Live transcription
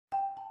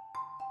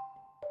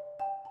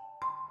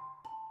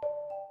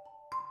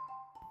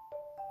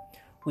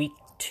Week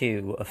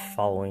 2 of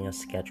following a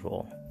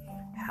schedule.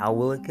 How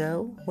will it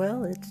go?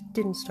 Well, it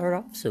didn't start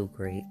off so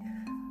great,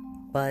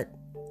 but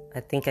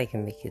I think I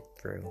can make it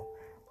through.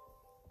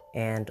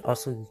 And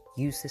also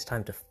use this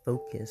time to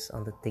focus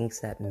on the things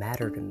that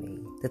matter to me,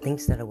 the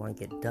things that I want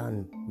to get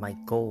done, my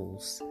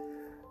goals.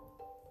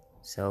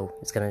 So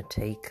it's gonna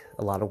take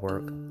a lot of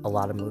work, a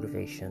lot of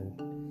motivation,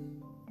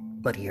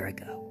 but here I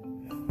go.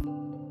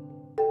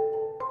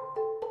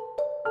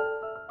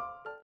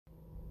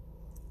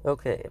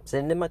 Okay, I'm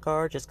sitting in my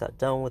car, just got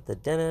done with the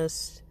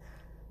dentist,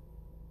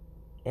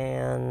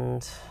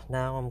 and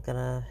now I'm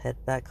gonna head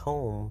back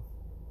home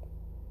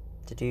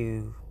to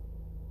do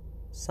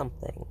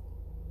something.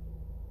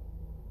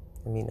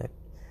 I mean,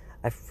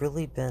 I've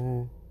really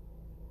been...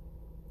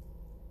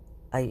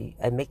 I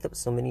make up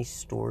so many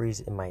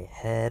stories in my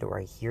head, or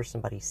I hear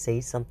somebody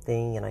say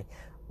something, and I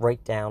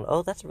write down,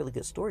 oh, that's a really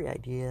good story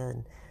idea,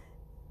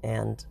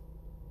 and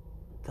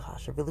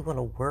gosh, I really want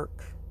to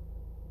work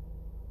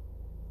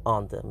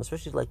on them,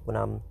 especially like when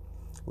I'm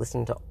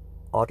listening to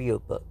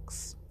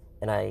audiobooks,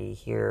 and I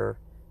hear,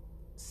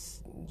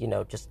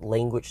 just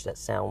language that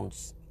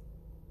sounds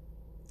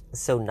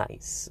so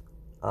nice.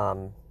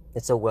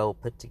 It's so well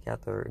put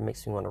together, it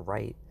makes me want to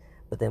write.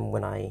 But then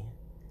when I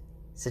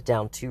sit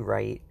down to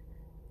write,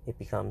 it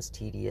becomes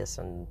tedious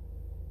and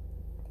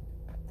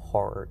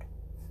hard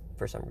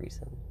for some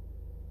reason.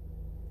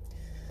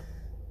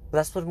 But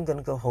that's what I'm going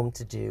to go home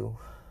to do.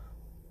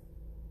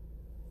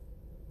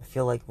 I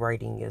feel like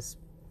writing is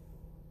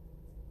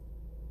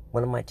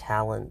one of my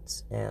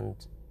talents,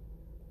 and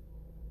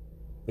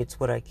it's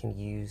what I can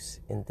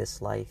use in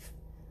this life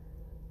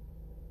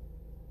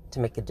to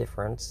make a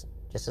difference,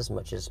 just as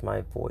much as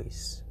my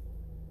voice.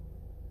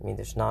 I mean,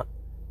 there's not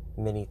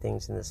many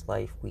things in this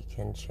life we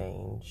can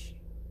change,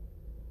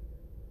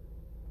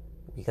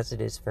 because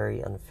it is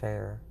very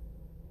unfair.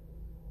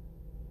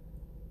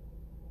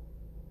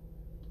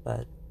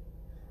 But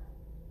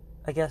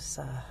I guess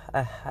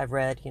I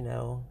read,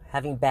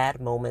 having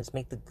bad moments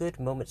make the good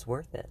moments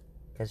worth it.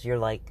 Because you're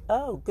like,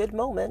 oh, good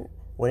moment.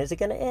 When is it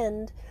going to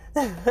end?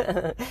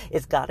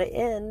 It's got to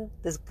end.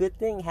 This good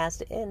thing has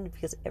to end,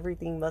 because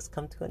everything must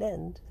come to an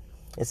end.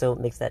 And so it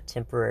makes that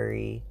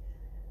temporary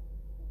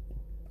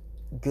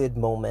good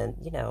moment,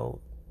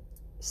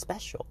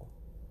 special.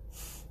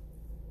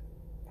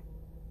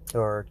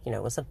 Or,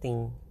 when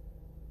something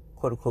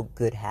quote-unquote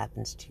good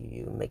happens to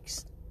you, it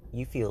makes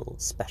you feel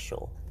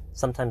special.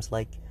 Sometimes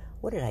like,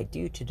 what did I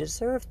do to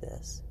deserve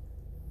this?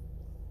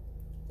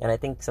 And I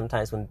think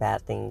sometimes when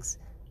bad things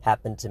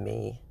happen to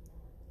me,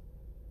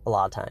 a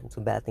lot of times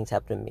when bad things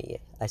happen to me,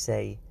 I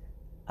say,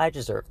 I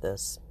deserve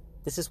this.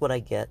 This is what I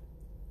get.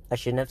 I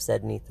shouldn't have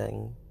said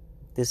anything.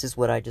 This is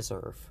what I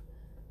deserve.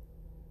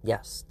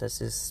 Yes,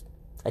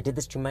 I did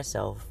this to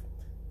myself.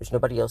 There's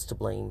nobody else to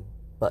blame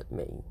but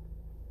me.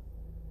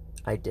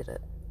 I did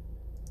it.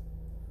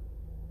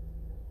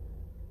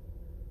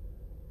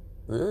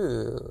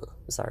 Ugh.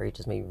 Sorry, it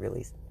just made me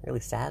really,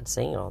 really sad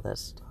saying all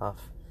this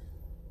stuff.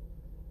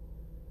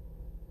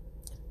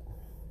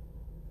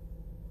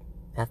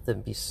 I have to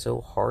be so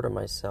hard on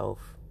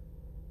myself.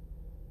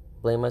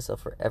 Blame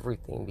myself for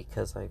everything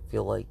because I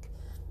feel like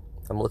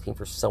I'm looking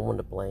for someone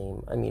to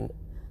blame. I mean,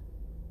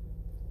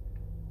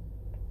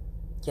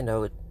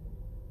 I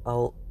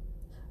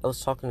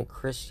was talking to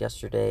Chris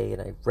yesterday,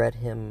 and I read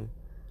him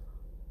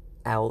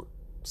out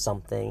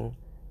something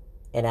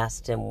and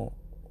asked him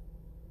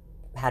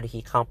how did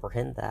he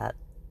comprehend that,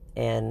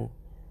 and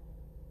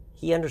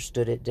he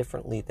understood it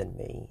differently than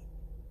me,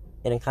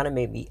 and it kind of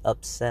made me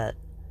upset,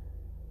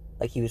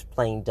 like he was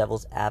playing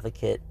devil's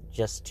advocate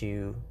just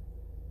to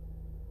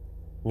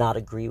not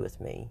agree with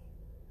me.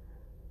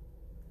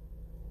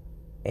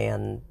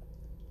 And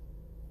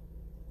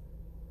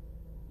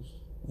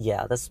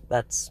yeah, that's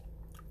that's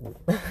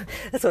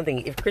one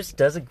thing. If Chris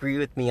does agree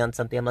with me on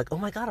something, I'm like, oh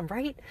my god, I'm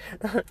right.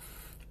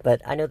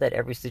 But I know that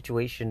every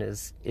situation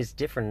is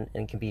different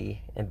and can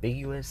be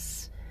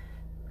ambiguous.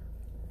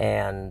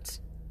 And,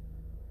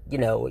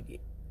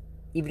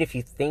 even if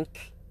you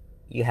think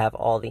you have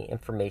all the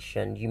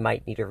information, you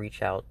might need to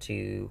reach out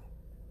to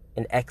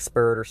an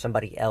expert or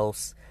somebody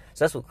else.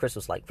 So that's what Chris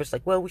was like. Chris was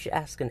like, well, we should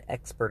ask an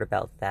expert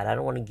about that. I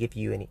don't want to give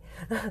you any.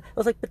 I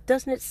was like, but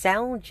doesn't it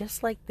sound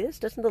just like this?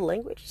 Doesn't the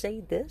language say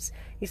this?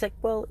 He's like,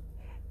 well,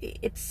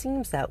 it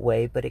seems that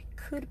way, but it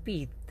could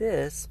be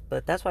this.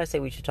 But that's why I say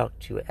we should talk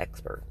to an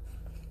expert.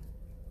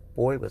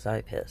 Boy, was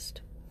I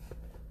pissed.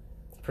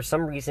 For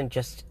some reason,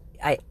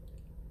 I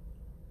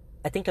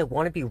think I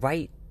want to be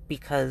right,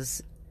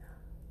 because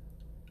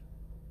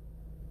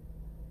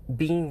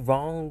being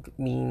wrong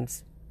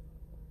means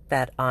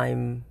that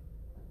I'm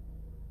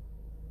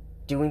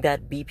doing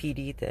that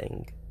BPD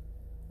thing.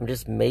 I'm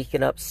just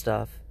making up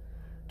stuff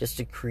just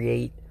to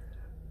create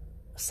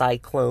a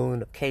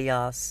cyclone of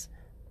chaos.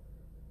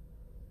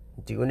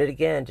 Doing it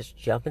again, just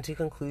jumping to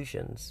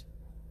conclusions.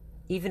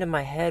 Even in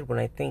my head, when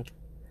I think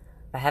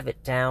I have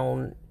it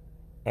down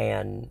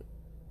and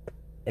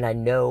I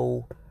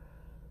know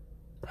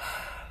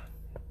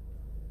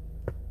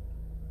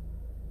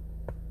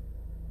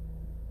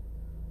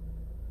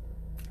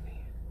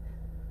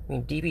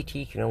mean,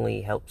 DBT can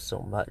only help so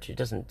much. It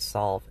doesn't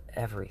solve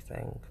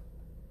everything.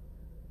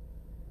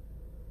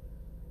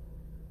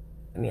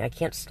 I mean, I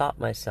can't stop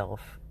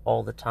myself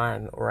all the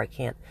time, or I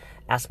can't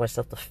ask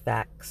myself the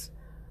facts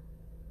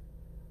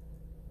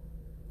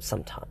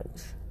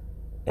sometimes.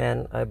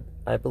 And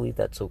I believe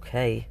that's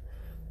okay.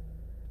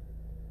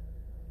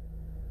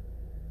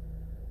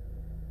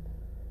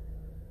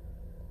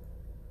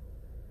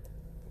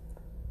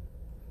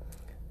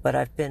 But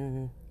I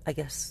feel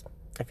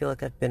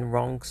like I've been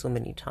wrong so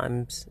many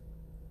times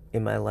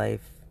in my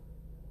life.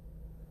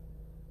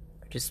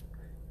 I just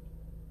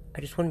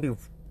want to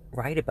be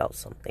right about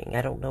something.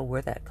 I don't know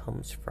where that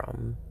comes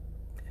from.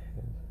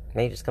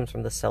 Maybe it just comes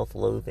from the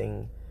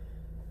self-loathing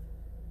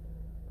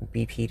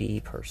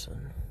BPD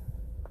person.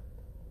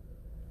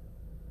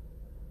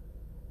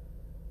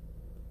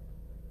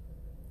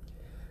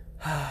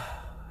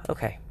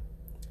 Okay.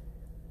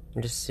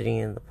 I'm just sitting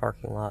in the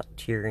parking lot,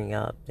 tearing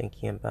up,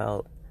 thinking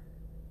about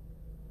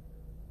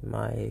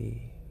my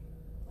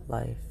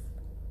life.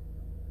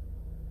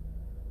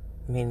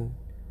 I mean,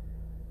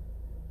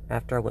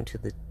 after I went to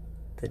the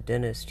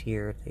dentist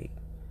here, they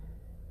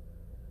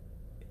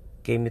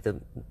gave me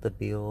the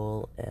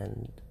bill,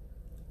 and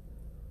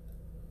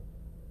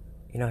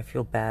I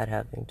feel bad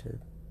having to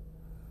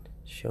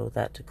show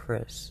that to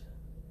Chris.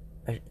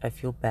 I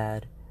feel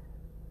bad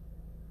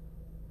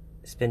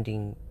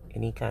spending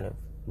any kind of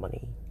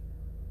money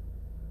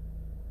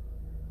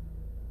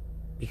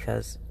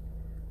because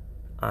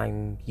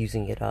I'm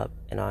using it up,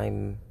 and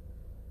I'm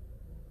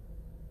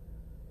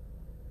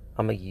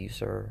a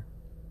user.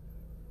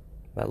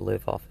 I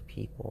live off of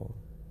people.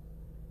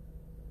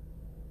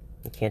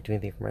 I can't do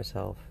anything for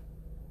myself.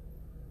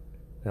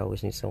 I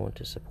always need someone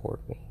to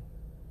support me.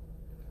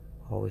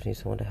 I always need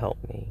someone to help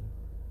me.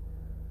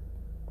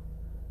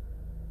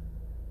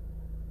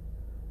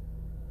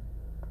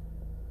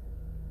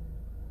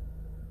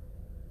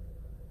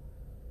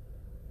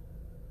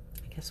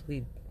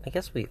 I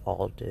guess we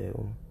all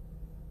do.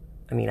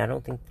 I mean, I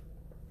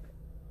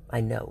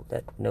know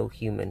that no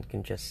human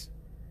can just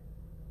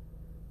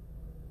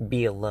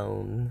be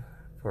alone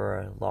for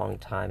a long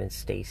time and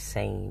stay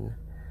sane.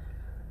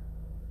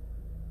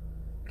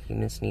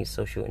 Humans need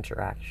social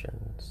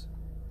interactions.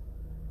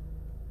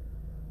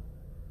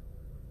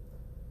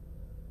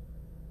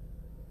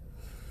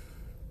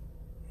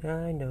 Yeah,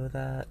 I know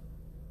that.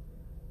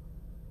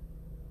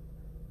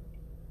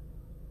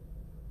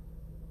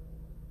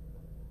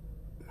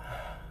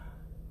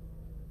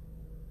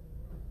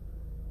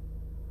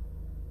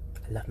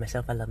 I love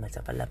myself.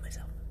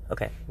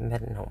 Okay, I'm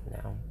heading home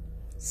now.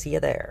 See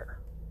you there.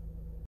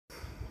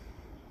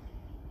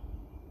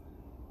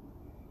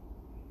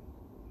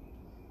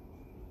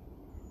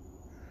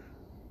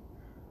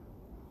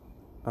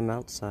 I'm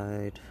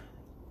outside.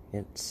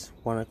 It's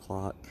 1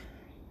 o'clock.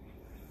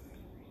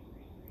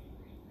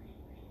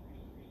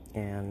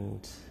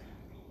 And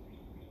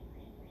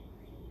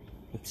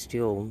I'm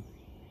still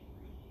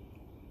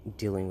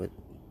dealing with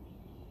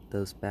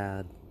those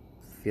bad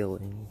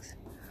feelings.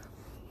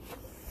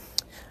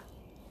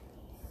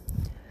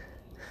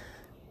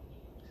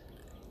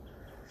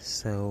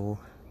 So,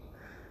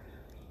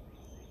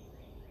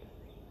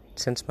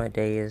 since my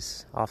day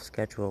is off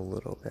schedule a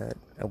little bit,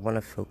 I want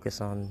to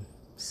focus on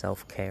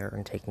self-care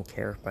and taking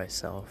care of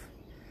myself.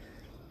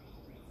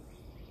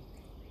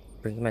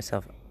 Bringing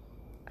myself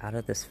out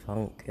of this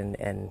funk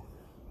and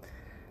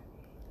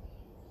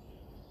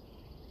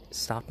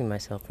stopping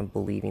myself from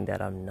believing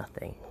that I'm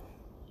nothing.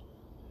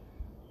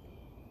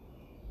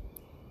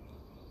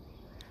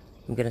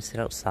 I'm gonna sit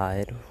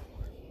outside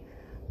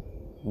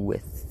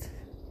with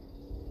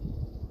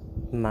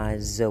my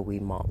Zoe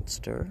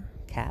Monster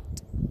cat.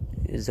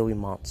 Zoe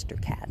Monster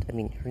cat. I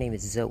mean, her name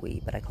is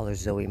Zoe, but I call her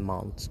Zoe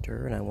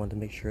Monster, and I wanted to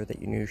make sure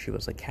that you knew she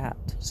was a cat.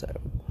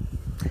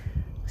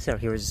 So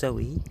here is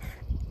Zoe,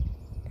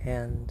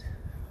 and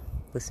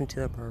listen to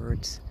the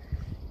birds.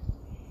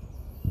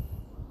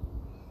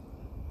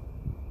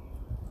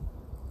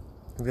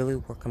 Really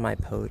work on my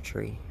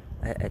poetry.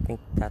 I think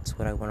that's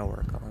what I want to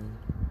work on.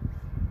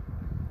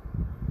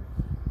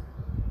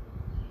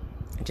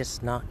 And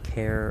just not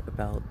care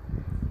about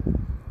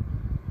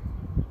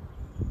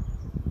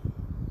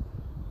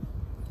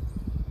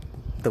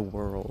the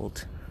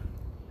world.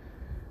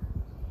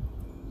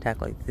 To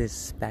act like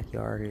this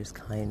backyard is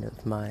kind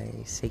of my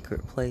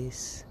sacred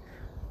place.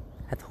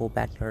 I have the whole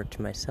backyard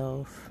to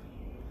myself.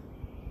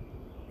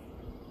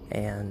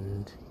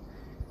 And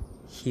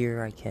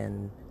here I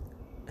can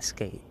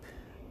escape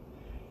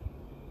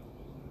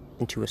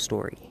into a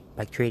story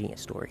by creating a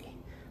story.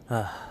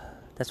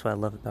 That's what I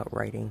love about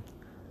writing.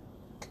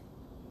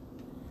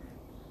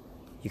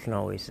 You can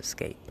always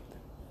escape,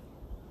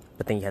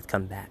 but then you have to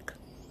come back.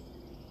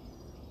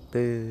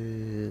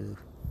 Boo.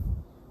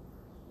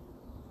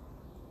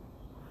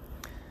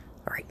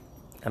 Alright,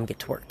 I'm gonna get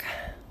to work.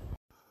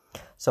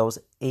 So I was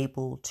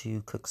able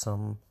to cook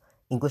some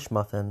English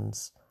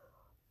muffins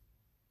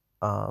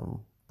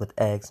with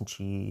eggs and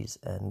cheese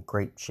and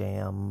grape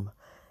jam,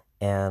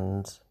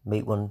 and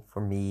made one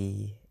for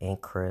me and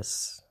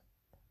Chris.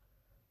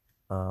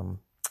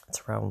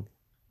 It's around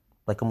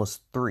like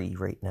almost 3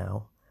 right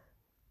now.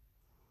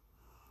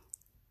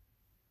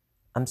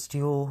 I'm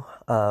still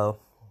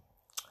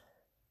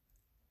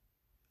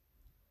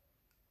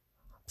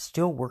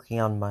working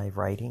on my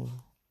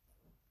writing.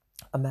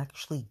 I'm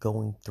actually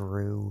going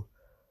through.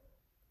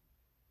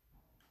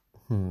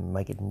 Am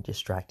I getting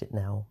distracted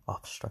now?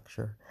 Off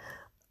structure.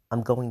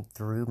 I'm going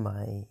through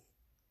my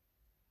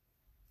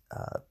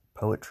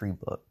poetry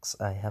books.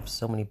 I have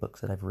so many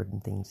books that I've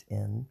written things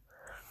in.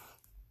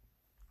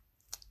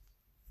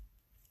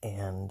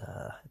 And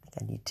I think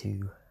I need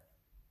to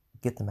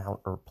get them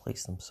out or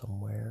place them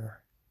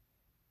somewhere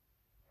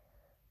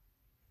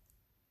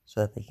so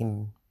that they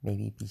can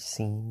maybe be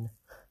seen.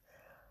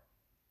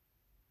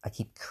 I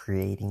keep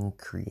creating,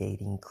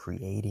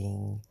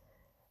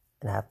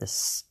 and I have this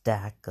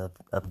stack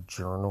of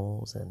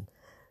journals, and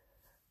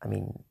I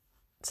mean,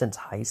 since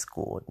high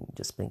school, I've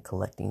just been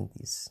collecting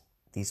these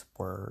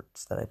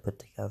words that I put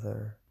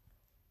together,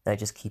 and I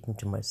just keep them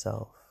to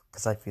myself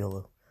because I feel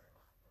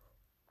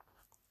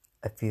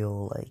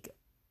like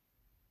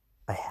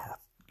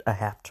I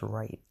have to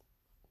write.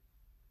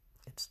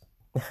 It's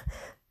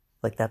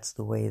like that's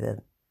the way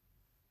that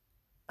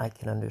I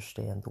can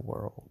understand the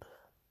world.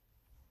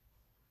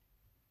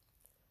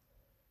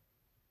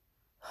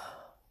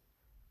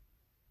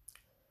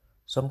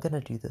 So I'm going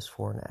to do this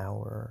for an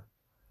hour.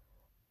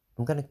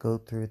 I'm going to go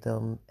through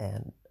them,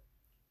 and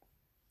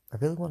I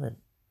really want to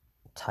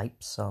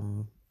type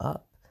some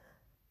up.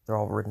 They're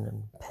all written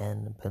in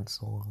pen and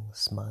pencil and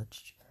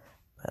smudged.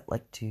 I'd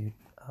like to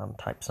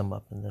type some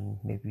up and then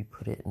maybe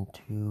put it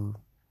into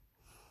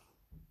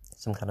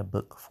some kind of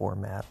book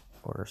format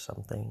or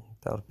something.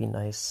 That would be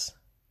nice.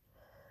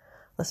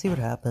 Let's see what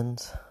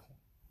happens.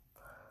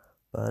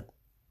 But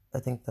I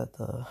think that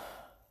the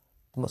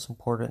most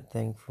important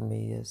thing for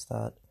me is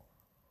that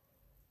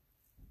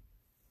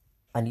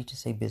I need to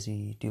stay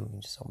busy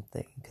doing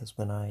something, because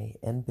when I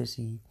am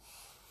busy,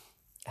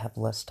 I have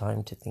less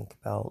time to think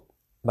about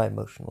my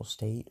emotional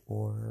state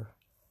or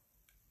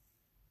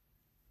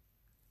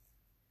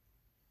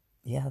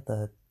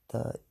the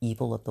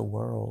evil of the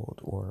world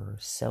or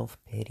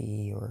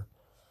self-pity or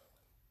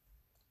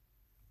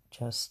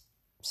just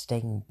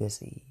staying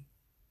busy.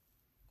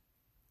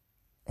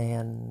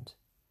 And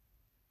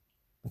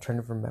I'm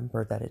trying to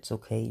remember that it's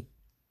okay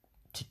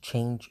to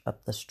change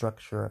up the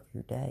structure of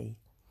your day.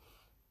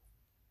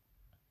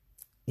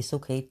 It's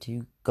okay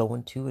to go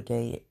into a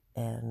day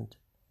and,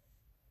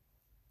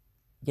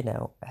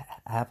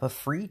 have a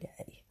free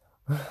day.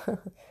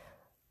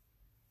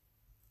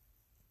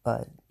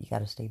 But you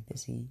gotta stay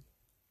busy.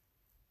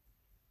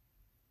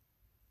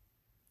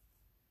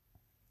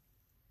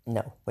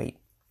 No, wait.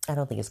 I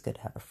don't think it's good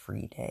to have a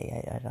free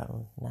day. I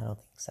don't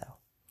think so.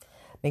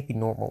 Maybe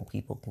normal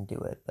people can do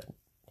it, but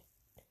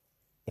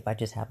if I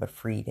just have a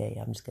free day,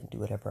 I'm just gonna do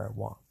whatever I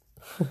want.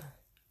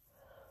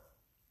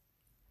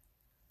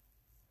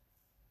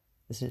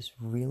 This is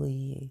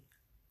really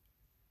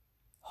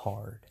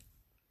hard.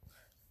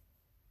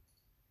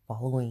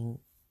 Following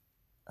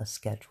a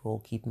schedule,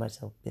 keeping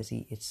myself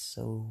busy, it's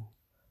so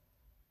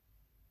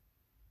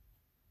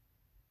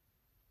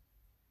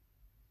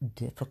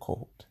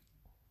difficult.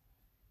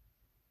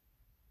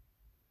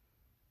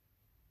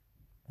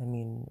 I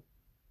mean,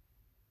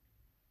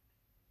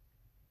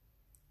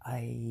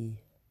 I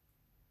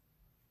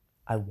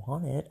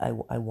want it. I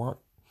want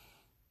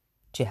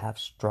to have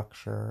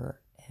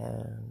structure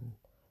and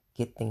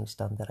get things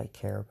done that I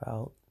care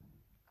about.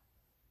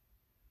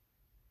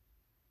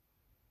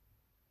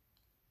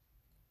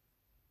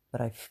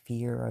 But I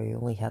fear I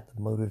only had the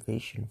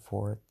motivation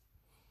for it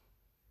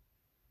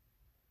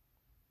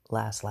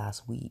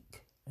last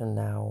week, and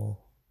now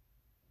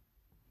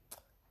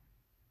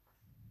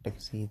I can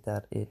see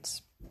that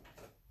it's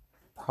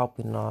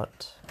probably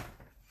not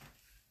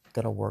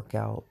gonna work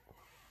out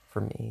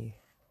for me,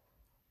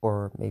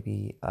 or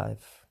maybe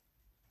I've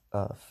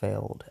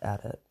failed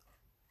at it.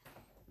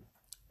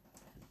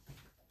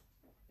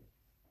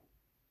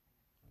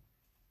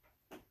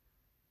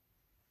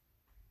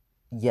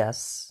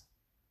 Yes.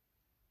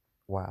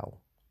 Wow.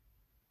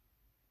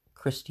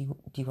 Chris, do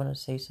you want to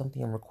say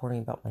something? I'm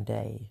recording about my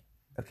day.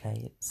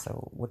 Okay,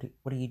 so what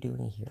are you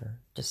doing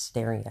here? Just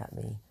staring at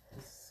me.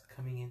 Just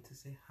coming in to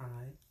say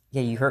hi.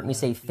 Yeah, you heard me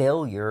say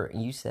failure,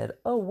 and you said,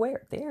 "Oh,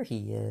 where? There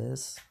he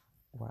is."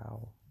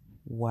 Wow.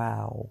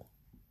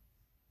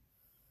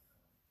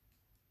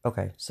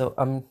 Okay, so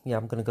I'm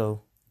gonna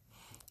go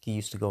get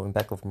used to going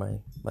back over my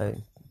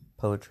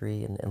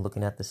poetry and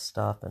looking at this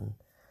stuff and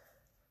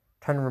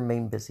trying to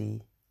remain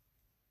busy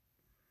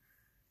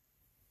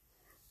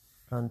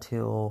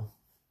until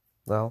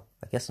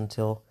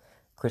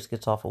Chris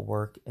gets off of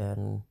work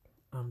and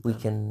we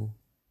can.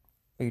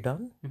 Are you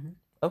done? Mm-hmm.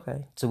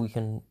 Okay, so we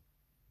can,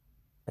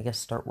 I guess,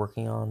 start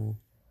working on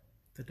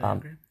the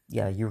diagram.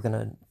 Yeah, you were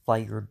gonna fly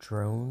your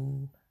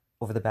drone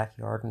over the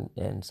backyard,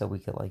 and so we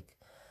could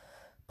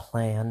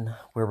plan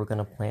where we're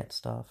gonna plant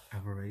stuff.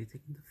 I've already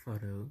taken the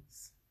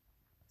photos,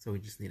 so we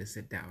just need to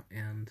sit down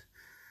and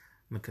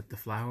look at the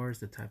flowers,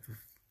 the type of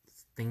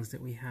things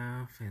that we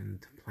have,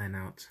 and plan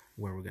out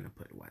where we're gonna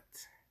put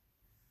what.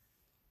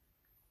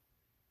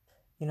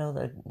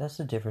 that's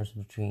the difference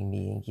between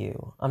me and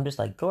you. I'm just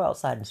like, go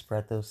outside and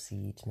spread those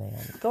seeds, man.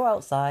 Go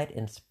outside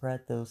and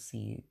spread those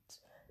seeds.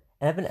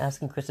 And I've been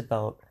asking Chris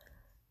about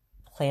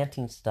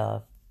planting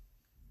stuff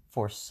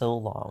for so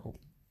long.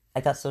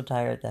 I got so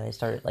tired that I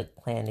started like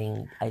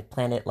planting. I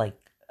planted like,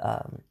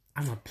 I'm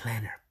a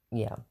planner.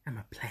 yeah. I'm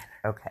a planner.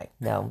 Okay,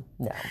 no,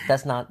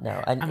 that's not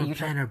no. I'm a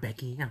planner,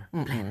 Becky. I'm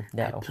a planner.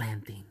 No. I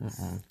plan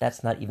things.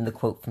 That's not even the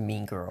quote from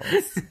Mean Girls.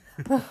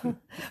 What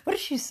did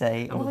she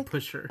say? I'm a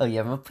pusher. Oh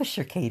yeah, I'm a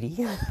pusher,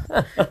 Katie.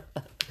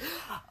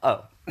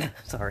 Oh,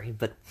 sorry,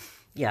 but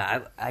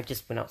yeah, I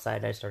just went outside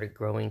and I started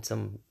growing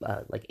some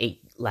like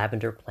 8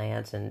 lavender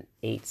plants and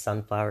 8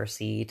 sunflower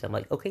seeds. I'm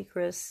like, okay,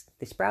 Chris,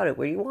 they sprouted.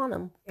 Where do you want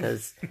them?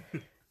 Because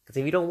if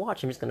you don't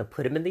watch, I'm just gonna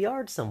put them in the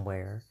yard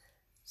somewhere.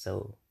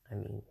 So I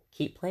mean,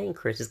 keep playing,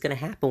 Chris. It's gonna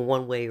happen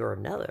one way or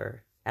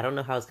another. I don't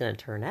know how it's gonna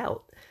turn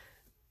out,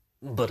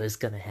 but it's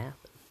gonna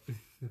happen.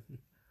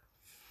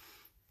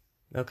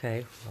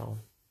 Okay, well,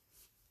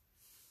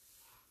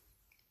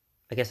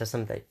 I guess that's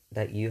something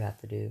that you have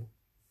to do.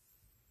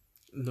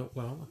 No,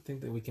 well, I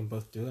think that we can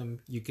both do.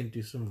 You can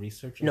do some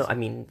research. No, I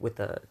mean with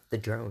the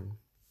drone.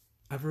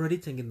 I've already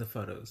taken the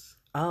photos.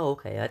 Oh,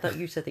 okay. I thought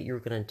you said that you were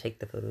gonna take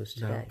the photos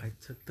today. No, I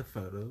took the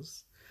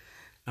photos.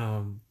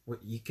 What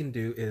you can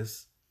do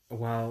is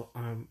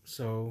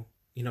so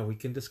we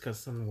can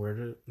discuss on where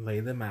to lay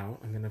them out.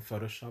 I'm gonna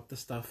Photoshop the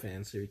stuff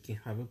in so we can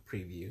have a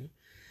preview,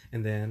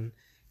 and then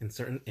in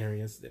certain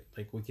areas that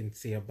like we can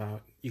see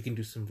about, you can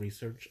do some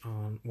research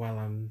on while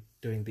I'm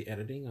doing the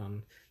editing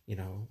on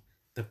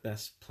the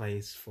best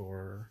place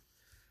for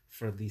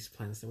these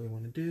plants that we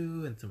want to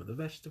do, and some of the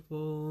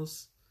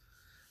vegetables,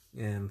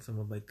 and some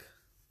of like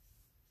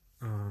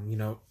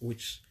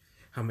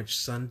how much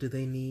sun do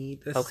they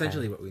need. That's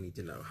essentially what we need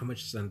to know. How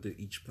much sun do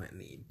each plant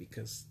need,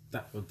 because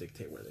that will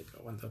dictate where they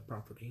go on the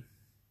property.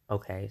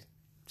 Okay,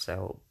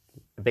 so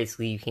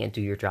basically you can't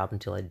do your job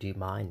until I do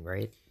mine,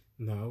 right?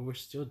 No,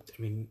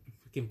 we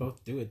can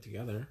both do it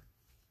together.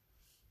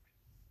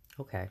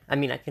 Okay. I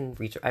mean, I can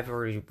research. I've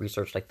already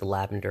researched like the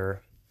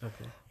lavender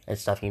and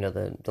stuff.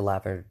 The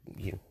lavender,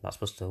 you're not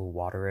supposed to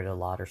water it a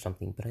lot or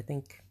something, but I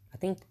think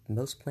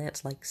most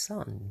plants like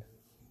sun.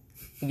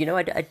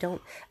 I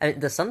don't.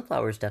 The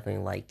sunflowers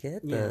definitely like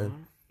it. But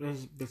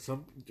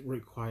some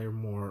require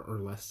more or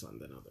less sun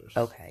than others.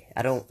 Okay,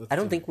 I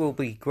don't think we'll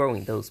be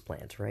growing those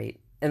plants, right?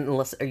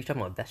 Unless, are you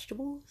talking about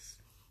vegetables?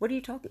 What are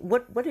you talking?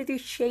 What are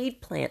these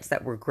shade plants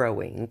that we're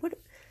growing? What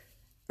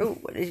are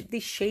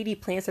these shady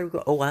plants that we're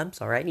growing? Oh, I'm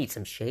sorry. I need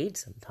some shade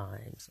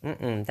sometimes.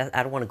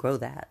 I don't want to grow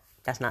that.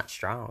 That's not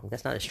strong.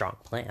 That's not a strong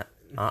plant.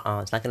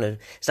 It's not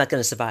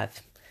gonna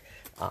survive.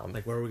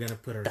 Like where are we gonna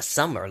put our the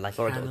summer, like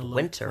or the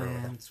winter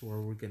plants? Where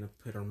we're gonna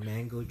put our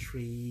mango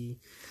tree?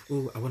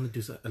 Ooh, I want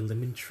to do a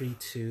lemon tree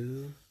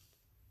too.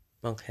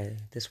 Okay,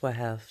 this is why I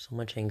have so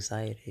much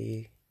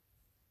anxiety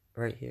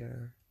right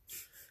here.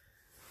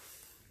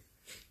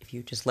 If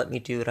you just let me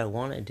do what I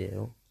want to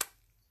do.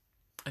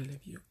 I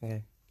love you.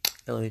 Okay,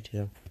 I love you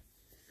too.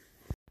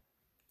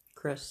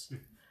 Chris,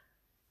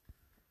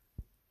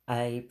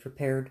 I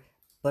prepared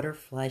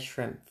butterfly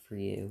shrimp for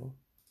you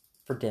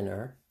for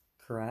dinner,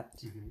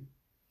 correct? Mm-hmm.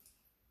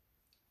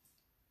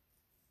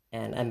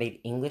 And I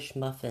made English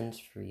muffins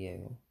for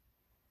you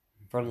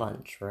for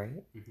lunch,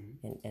 right?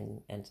 Mm-hmm.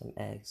 And some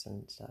eggs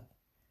and stuff.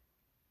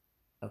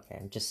 Okay,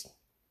 I just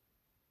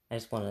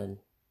want to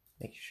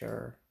make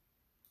sure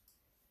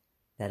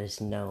that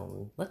is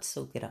known. Let's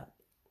soak it up.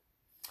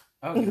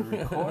 Oh, you're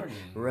recording.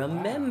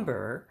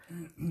 Remember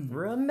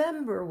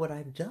what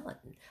I've done.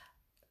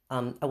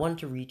 I wanted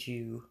to read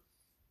you,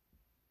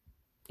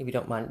 if you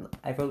don't mind.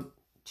 I wrote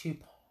 2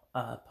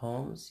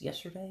 poems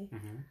yesterday.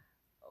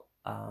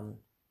 Mm-hmm.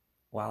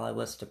 While I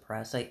was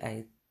depressed.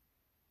 I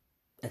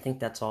think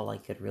that's all I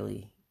could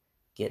really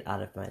get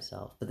out of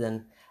myself. But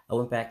then I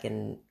went back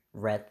and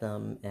read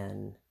them,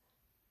 and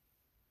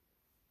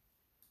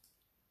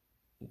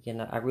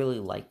I really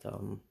like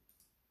them.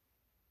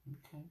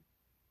 Okay.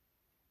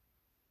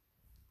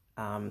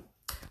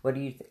 What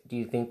do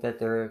you think that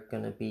they're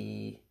gonna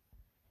be?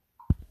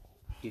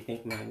 Do you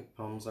think my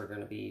poems are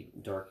gonna be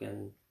dark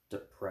and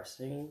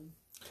depressing?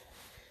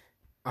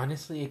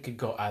 Honestly, it could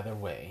go either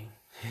way.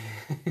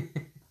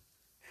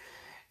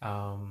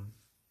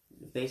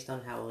 Based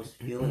on how I was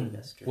feeling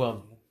yesterday.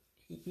 Well,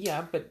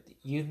 yeah, but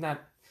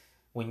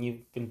when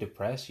you've been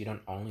depressed, you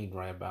don't only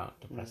write about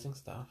depressing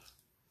stuff.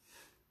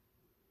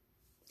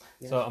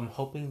 Yeah. So I'm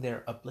hoping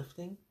they're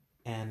uplifting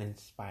and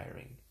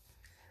inspiring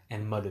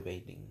and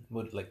motivating,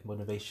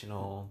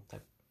 motivational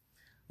type.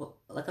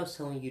 Well, like I was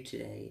telling you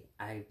today,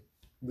 I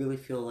really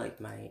feel like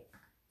my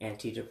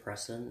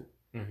antidepressant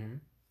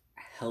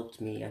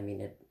helped me. I mean,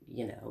 it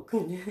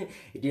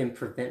it didn't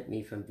prevent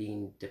me from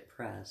being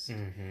depressed,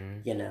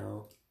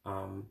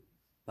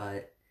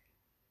 but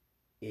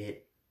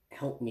it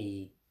helped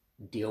me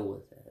deal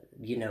with it.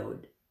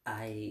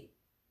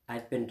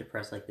 I've been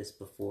depressed like this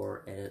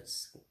before, and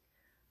it's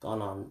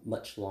gone on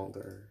much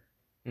longer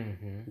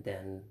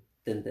than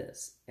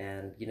this.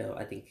 And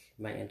I think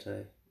my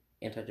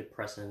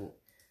antidepressant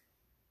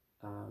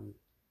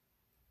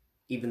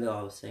even though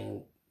I was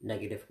saying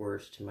negative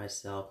words to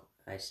myself,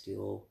 I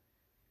still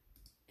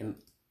am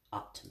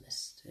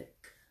optimistic.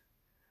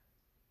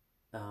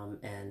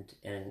 And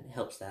it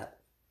helps that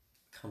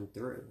come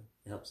through.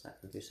 It helps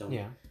that come through. So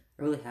Yeah.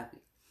 I'm really happy.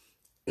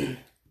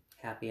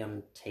 Happy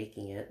I'm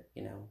taking it.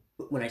 You know,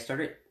 when I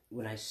started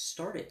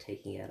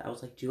taking it, I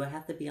was like, do I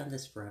have to be on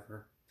this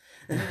forever?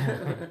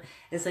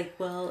 It's like,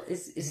 well,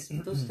 it's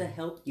supposed to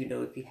help. You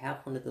know, if you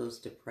have one of those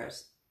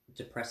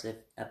depressive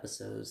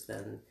episodes,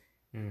 then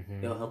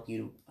it'll help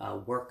you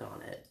work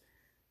on it.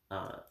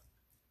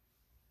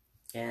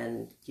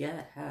 And yeah,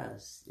 it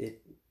has.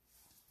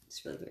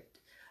 It's really great.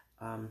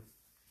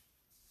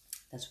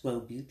 That's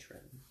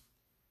Wellbutrin.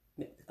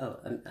 Oh,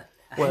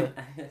 Well,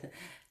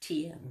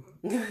 TM.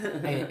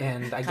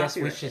 and I guess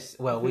we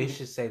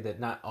should say that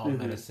not all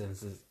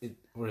medicines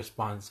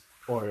responds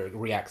or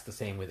reacts the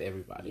same with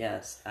everybody.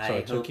 Yes, so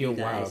it took you a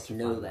while to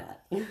know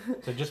that.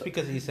 So just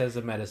because he says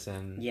a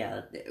medicine,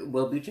 yeah,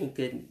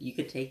 Wellbutrin you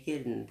could take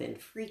it and then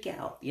freak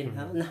out. You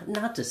know,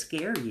 not to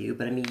scare you,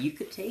 but I mean, you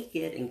could take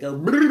it and go,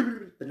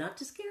 but not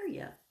to scare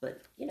you.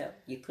 But you know,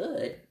 you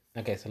could.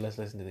 Okay, so let's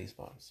listen to these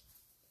poems.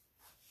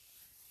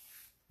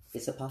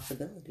 It's a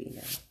possibility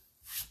now.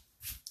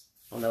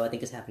 Oh no, I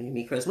think it's happening to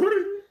me, Chris.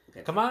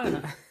 Okay. Come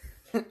on.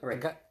 All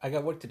right. I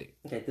got work to do.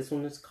 Okay, this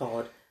one is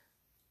called...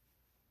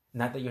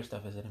 Not that your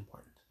stuff isn't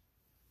important.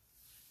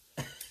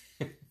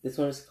 This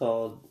one is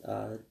called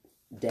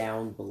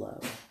Down Below.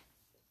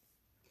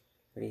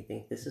 What do you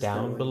think this is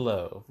Down going?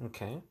 Below.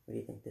 Okay. What do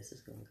you think this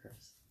is going,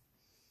 Chris?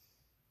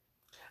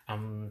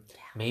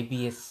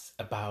 Maybe it's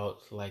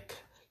about like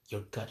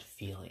your gut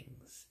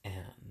feelings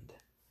and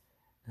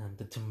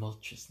the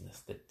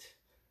tumultuousness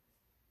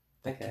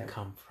that can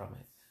come from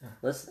it.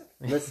 Let's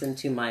listen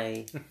to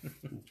my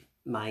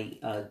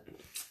I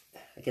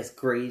guess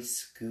grade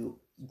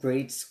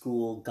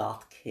school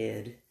goth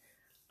kid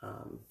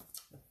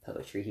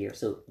poetry here.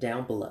 So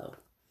Down Below.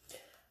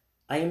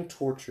 I am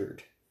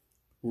tortured,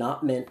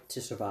 not meant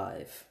to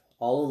survive.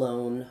 All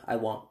alone I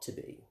want to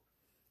be.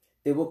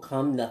 There will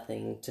come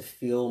nothing to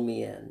fill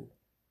me in.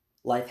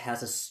 Life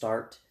has a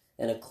start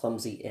and a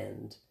clumsy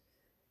end.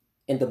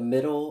 In the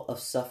middle of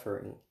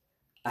suffering,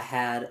 I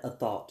had a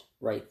thought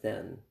right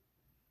then.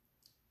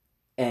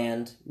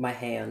 And my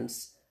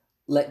hands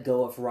let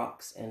go of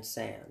rocks and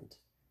sand.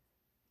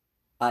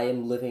 I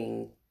am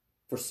living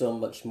for so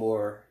much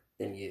more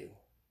than you.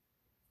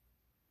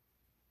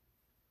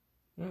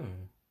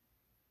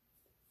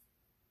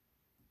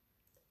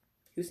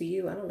 Who's the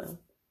you? I don't know.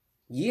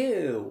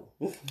 You!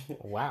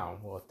 Wow.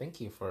 Well,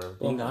 thank you for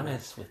being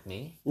honest with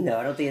me. No,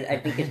 I don't think... I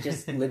think it's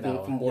just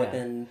living for more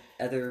than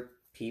other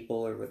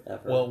people or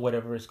whatever. Well,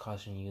 whatever is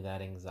causing you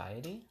that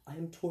anxiety. I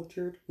am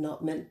tortured,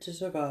 not meant to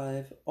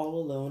survive. All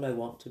alone I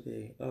want to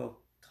be. Oh,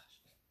 gosh.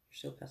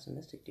 You're so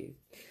pessimistic, dude.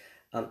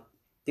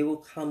 There will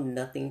come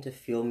nothing to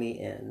fill me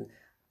in.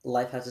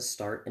 Life has a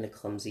start and a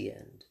clumsy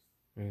end.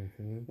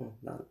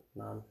 Not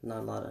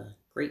a lot of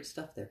great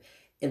stuff there.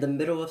 In the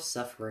middle of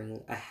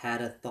suffering, I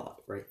had a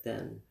thought right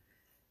then.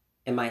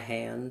 And my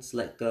hands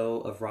let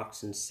go of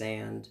rocks and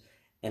sand,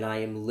 and I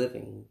am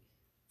living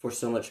for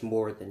so much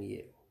more than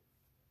you.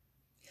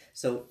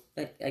 So,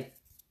 I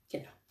you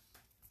know.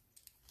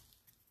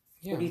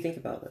 Yeah. What do you think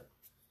about it?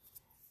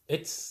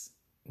 It's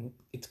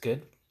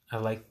good. I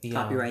like the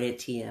copyrighted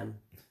TM.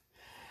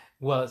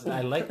 Well,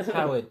 I liked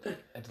how it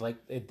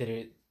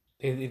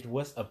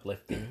was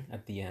uplifting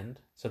at the end.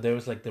 So there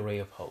was like the ray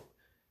of hope.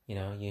 You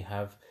know, you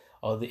have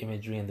all the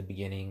imagery in the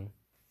beginning,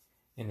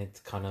 and it's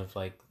kind of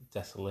like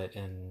desolate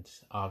and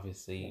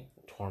obviously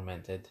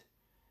tormented,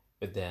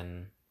 but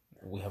then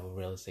we have a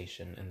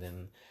realization, and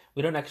then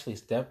we don't actually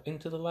step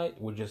into the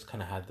light. We just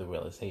kind of have the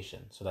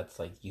realization. So that's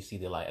like you see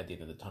the light at the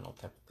end of the tunnel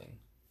type of thing.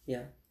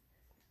 Yeah.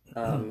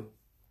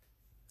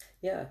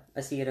 Yeah,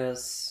 I see it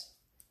as,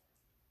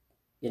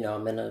 you know,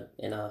 I'm in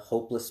a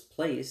hopeless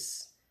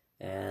place,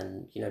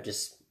 and you know,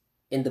 just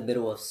in the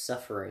middle of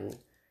suffering.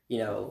 You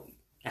know,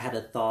 I had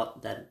a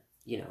thought that,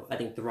 you know, I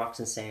think the rocks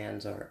and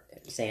sand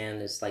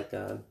is like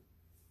a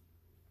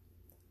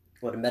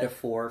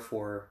metaphor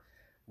for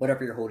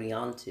whatever you're holding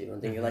on to,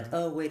 and then you're like,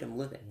 oh wait, I'm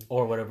living,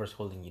 or whatever's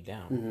holding you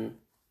down.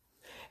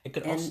 It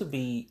could also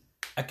be.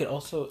 I could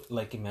also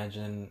like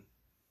imagine.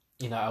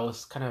 You know, I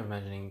was kind of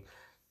imagining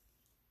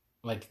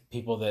like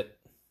people that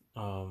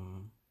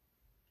I'm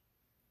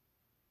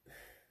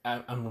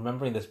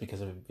remembering this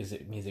because of a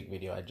music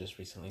video I just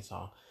recently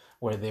saw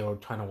where they were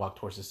trying to walk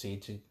towards the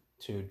sea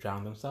to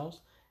drown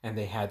themselves, and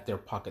they had their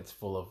pockets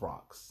full of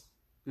rocks.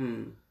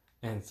 And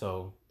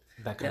so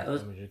that kind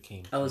of imagery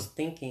came. I was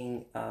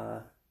thinking,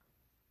 I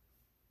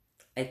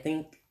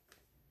think,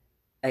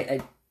 I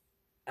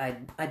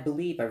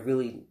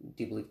really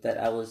do believe that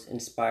I was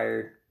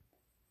inspired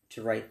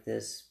to write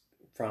this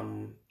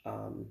from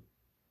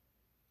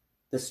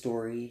the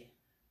story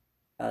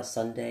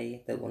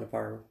Sunday that one of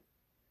our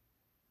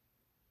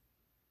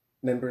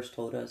members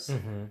told us.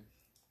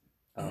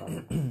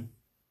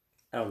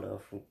 I don't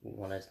know if we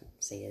want to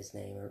say his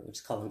name, or we'll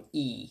just call him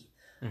E.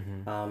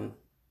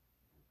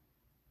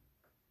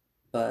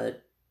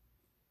 But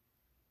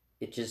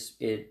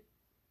it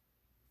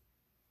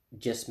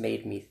just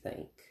made me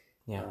think.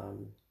 Yeah.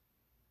 And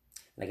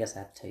I guess I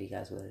have to tell you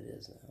guys what it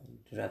is now.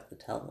 Do I have to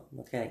tell them?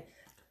 Okay.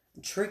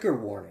 Trigger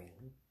warning.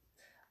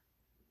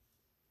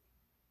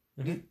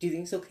 Mm-hmm. Do you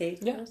think it's okay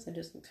for us?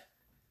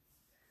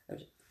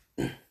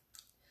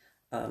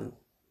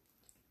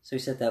 So he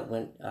said that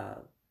when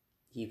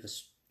he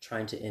was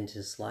trying to end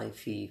his life,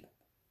 he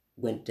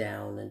went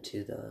down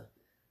into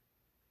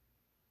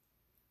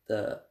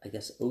the I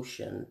guess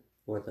ocean,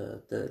 or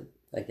the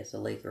I guess a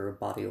lake or a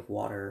body of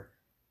water,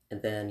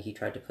 and then he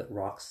tried to put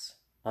rocks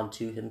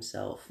onto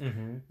himself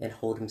and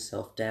hold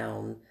himself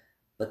down.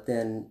 But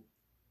then,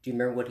 do you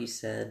remember what he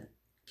said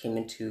came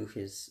into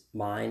his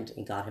mind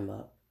and got him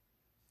up?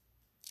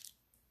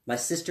 My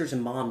sisters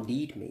and mom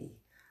need me.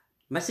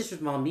 My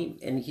sister's mom need,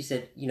 and he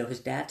said,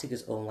 his dad took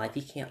his own life.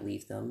 He can't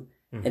leave them,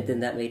 and then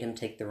that made him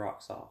take the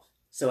rocks off.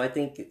 So I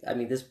think,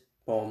 this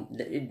poem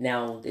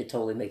now it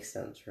totally makes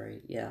sense,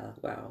 right? Yeah.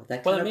 Wow.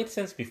 It made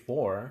sense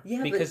before.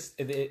 Yeah, because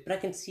but I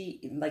can see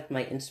like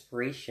my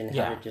inspiration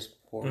how it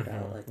just poured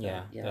out like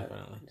that. Yeah,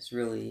 definitely. It's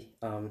really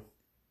I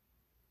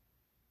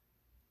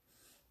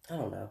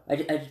don't know.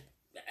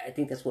 I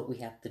think that's what we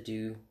have to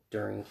do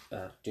during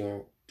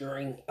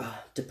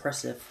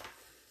depressive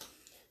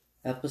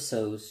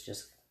episodes,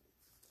 just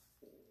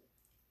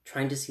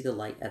trying to see the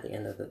light at the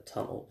end of the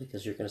tunnel,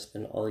 because you're going to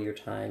spend all your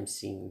time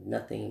seeing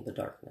nothing but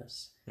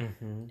darkness.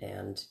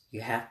 And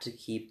you have to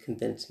keep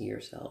convincing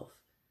yourself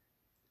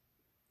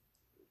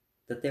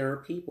that there are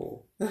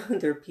people.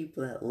 There are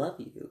people that love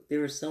you.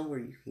 There is somewhere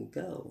you can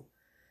go.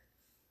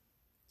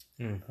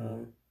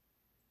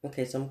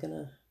 Okay, so I'm going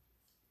to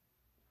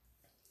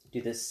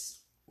do this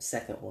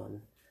second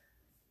one.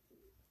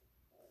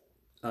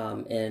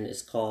 And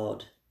it's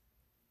called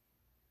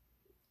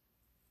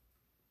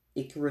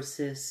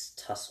Icarus's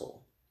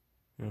Tussle.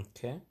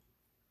 Okay.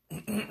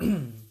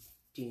 Do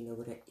you know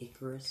what an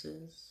Icarus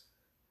is?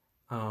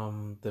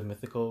 The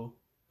mythical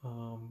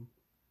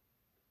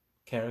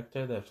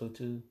character that flew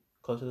too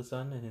close to the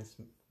sun and his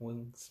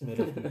wings made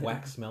of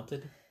wax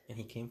melted and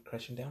he came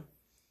crashing down.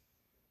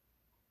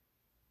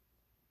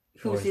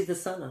 Who was he the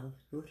son of?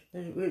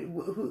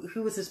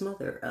 Who was his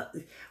mother?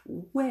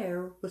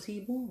 Where was he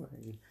born?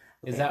 Okay,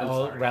 is that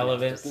all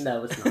relevant?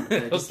 No, it's not.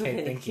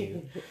 Okay, thank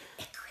you.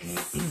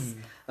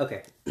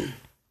 Okay.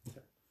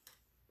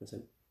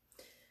 Listen.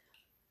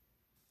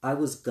 I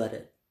was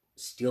gutted.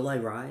 Still I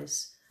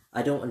rise.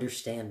 I don't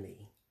understand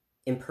me.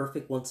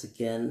 Imperfect once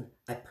again.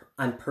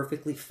 I'm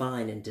perfectly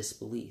fine in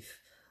disbelief.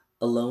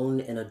 Alone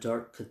in a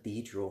dark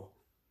cathedral.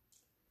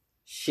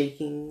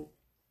 Shaking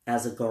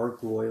as a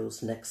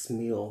gargoyle's next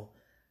meal.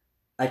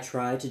 I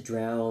try to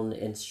drown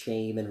in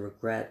shame and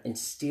regret, and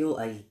still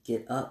I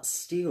get up,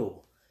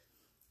 still.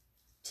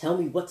 Tell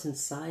me what's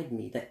inside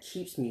me that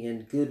keeps me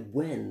in good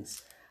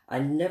winds. I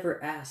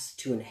never asked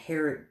to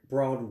inherit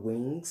broad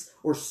wings,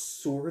 or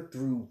soar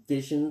through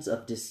visions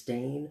of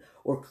disdain,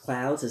 or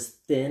clouds as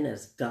thin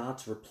as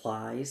God's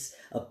replies,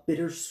 a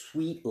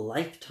bittersweet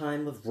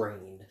lifetime of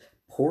rain,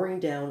 pouring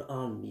down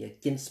on me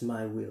against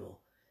my will.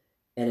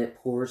 And it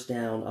pours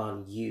down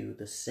on you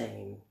the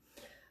same.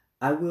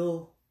 I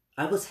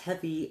was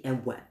heavy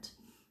and wet,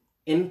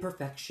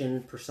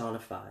 imperfection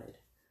personified,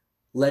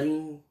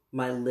 letting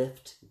my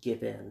lift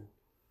give in.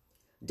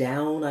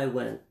 Down I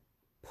went,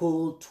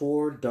 pulled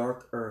toward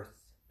dark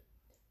earth.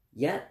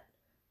 Yet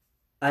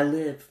I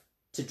live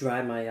to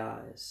dry my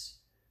eyes,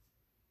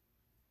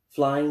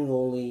 flying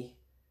only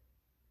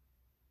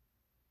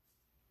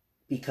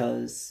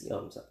because,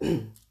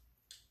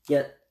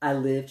 yet I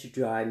live to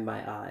dry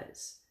my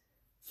eyes,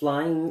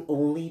 flying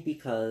only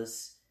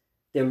because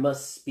there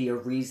must be a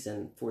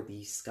reason for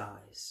these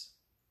skies.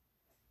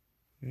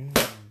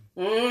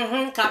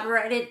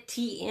 Copyrighted,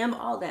 TM,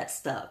 all that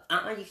stuff.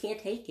 You can't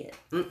take it.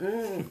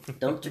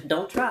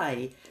 Don't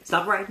try.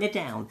 Stop writing it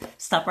down.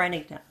 Stop writing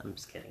it down. I'm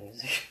just kidding.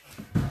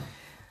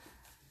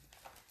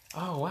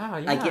 Oh wow!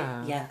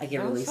 Yeah, I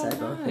get really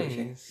sad.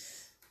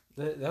 Nice.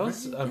 That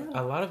was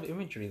a lot of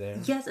imagery there.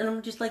 Yes, and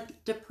I'm just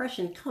like,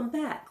 depression, come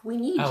back. We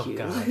need you. Oh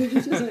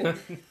God.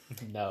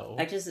 No.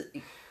 I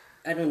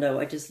don't know.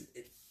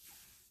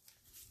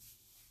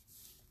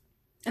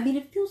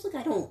 It feels like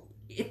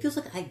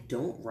I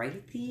don't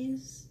write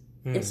these.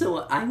 And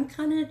so I'm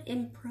kind of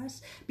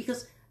impressed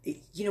because,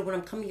 when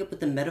I'm coming up with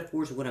the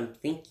metaphors, what I'm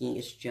thinking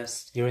is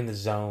just... You're in the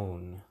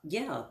zone.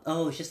 Yeah.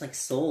 Oh, it's just like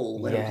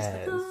soul. And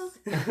yes. I'm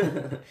just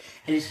like,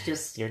 and it's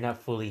just... You're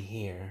not fully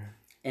here.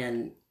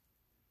 And,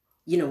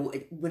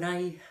 when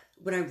I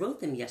wrote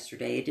them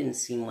yesterday, it didn't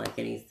seem like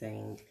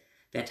anything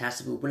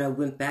fantastic. But when I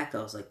went back,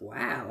 I was like,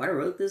 wow, I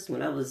wrote this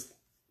when I was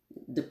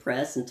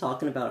depressed and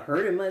talking about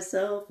hurting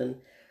myself, and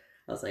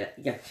I was like,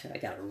 yeah, I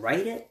gotta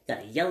write it,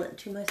 gotta yell it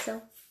to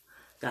myself,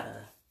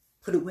 gotta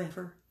put it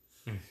wherever.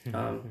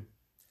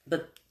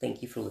 But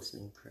thank you for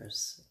listening,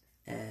 Chris,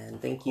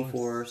 and thank you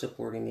for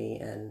supporting me.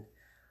 And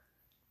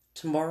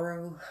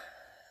tomorrow,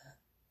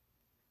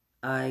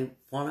 I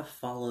want to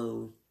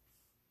follow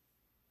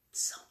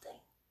something.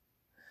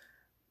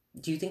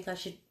 Do you think I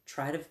should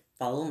try to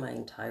follow my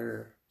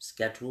entire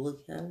schedule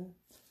again?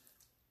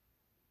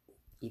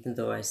 even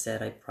though I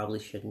said I probably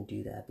shouldn't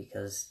do that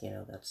because,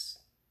 that's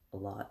a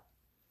lot.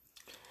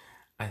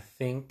 I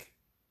think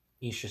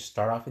you should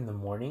start off in the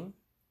morning.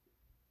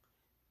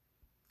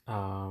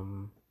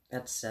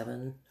 At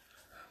 7.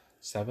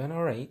 7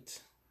 or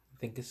 8, I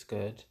think is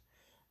good.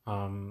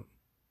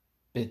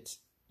 It's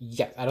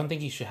yeah. I don't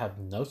think you should have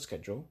no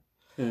schedule.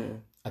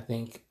 I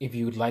think if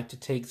you would like to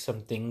take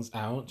some things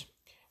out,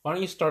 why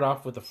don't you start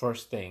off with the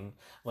first thing,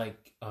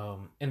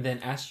 and then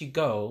as you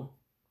go,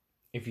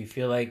 if you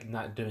feel like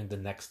not doing the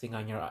next thing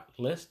on your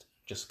list,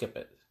 just skip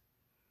it.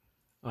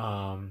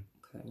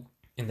 Okay.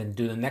 And then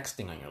do the next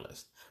thing on your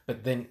list.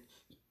 But then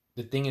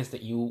the thing is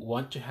that you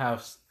want to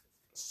have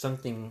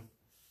something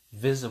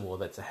visible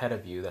that's ahead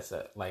of you, that's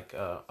a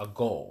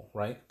goal,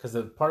 right? Because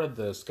the part of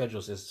the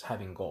schedules is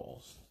having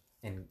goals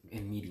and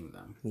meeting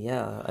them.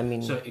 Yeah, I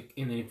mean. So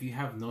and if you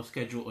have no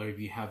schedule, or if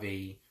you have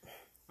a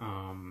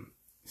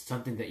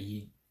something that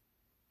you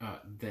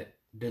that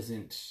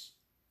doesn't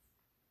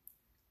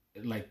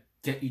like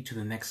get you to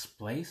the next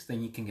place,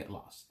 then you can get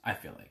lost, I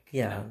feel like.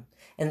 Yeah.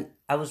 And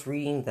I was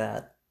reading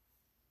that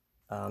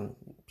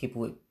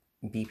people with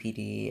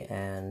BPD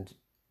and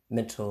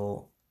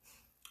mental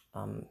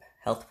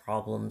health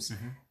problems,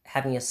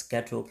 having a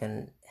schedule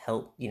can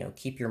help,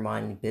 keep your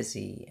mind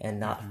busy and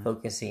not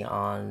focusing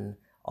on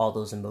all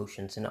those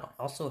emotions, and it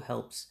also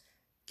helps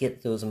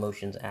get those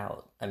emotions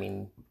out. I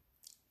mean,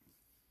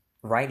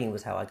 writing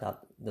was how I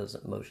got those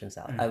emotions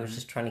out. I was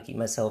just trying to keep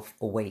myself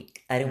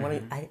awake. I didn't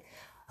want to.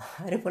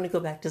 I didn't want to go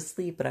back to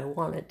sleep, but I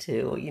wanted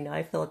to.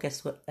 I feel like I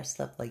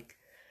slept like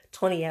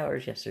 20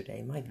 hours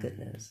yesterday. My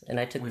goodness. And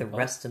I took the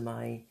rest of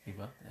my.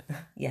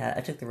 Yeah,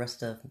 I took the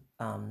rest of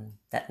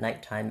that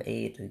nighttime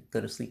aid to go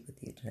to sleep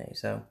with you today.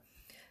 So,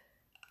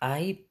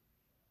 I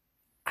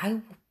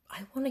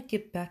want to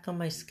get back on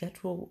my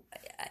schedule,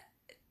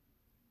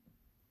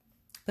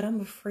 but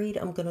I'm afraid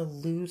I'm gonna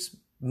lose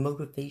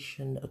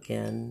motivation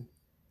again.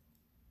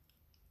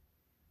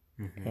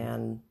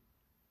 And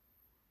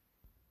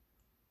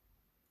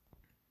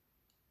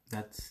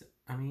that's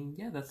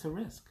a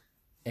risk.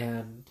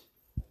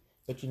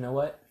 But you know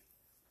what?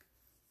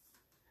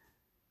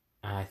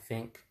 I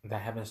think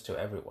that happens to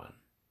everyone.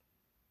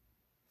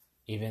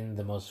 Even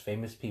the most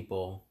famous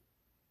people,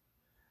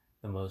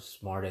 the most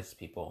smartest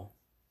people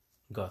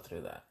go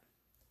through that,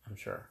 I'm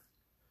sure.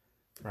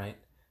 Right?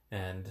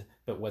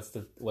 But what's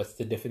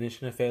the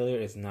definition of failure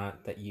is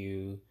not that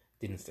you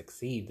didn't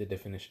succeed. The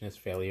definition of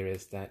failure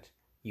is that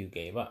you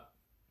gave up.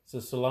 So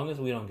long as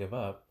we don't give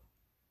up,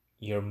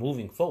 you're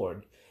moving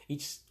forward.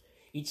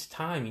 Each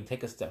time you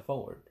take a step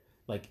forward,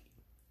 like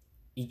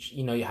you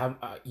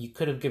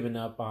could have given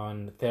up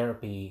on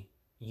therapy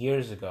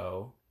years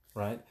ago,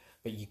 right?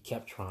 But you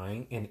kept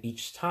trying, and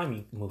each time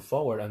you move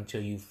forward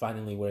until you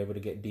finally were able to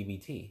get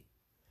DBT,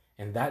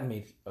 and that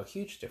made a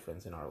huge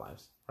difference in our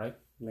lives, right?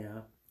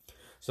 Yeah.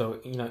 So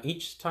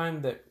each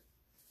time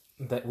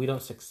that we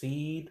don't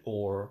succeed,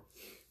 or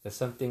that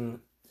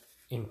something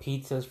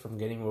impedes us from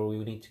getting where we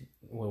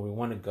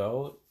want to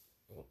go,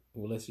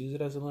 well, let's use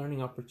it as a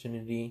learning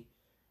opportunity.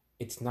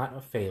 It's not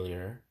a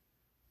failure,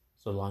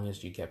 so long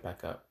as you get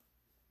back up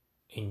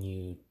and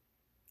you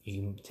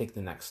take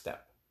the next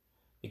step.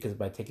 Because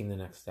by taking the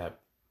next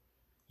step,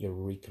 you're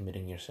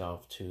recommitting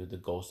yourself to the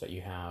goals that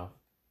you have.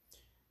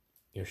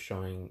 You're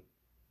showing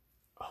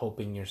hope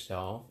in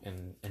yourself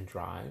and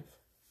drive.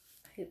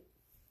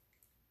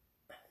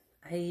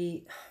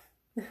 I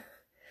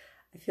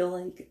feel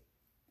like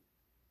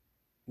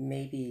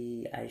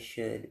maybe I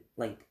should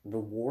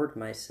reward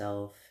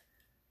myself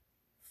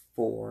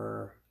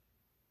for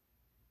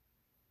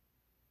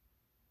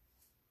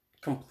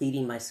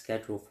completing my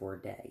schedule for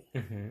a day.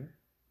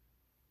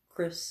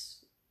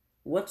 Chris,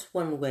 what's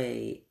one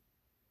way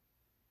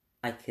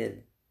I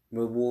could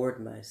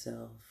reward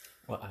myself?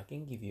 Well, I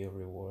can give you a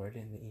reward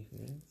in the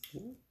evenings.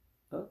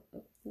 Oh,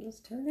 let's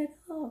turn it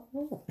off.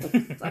 Oh.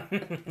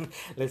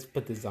 Let's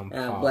put this on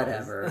pause.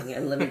 Whatever.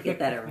 And let me get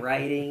that in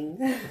writing.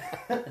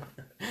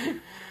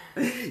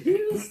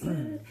 You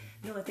said.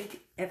 No, I think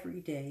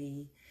every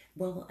day.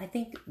 Well, I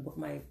think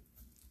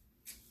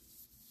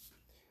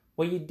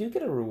Well, you do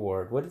get a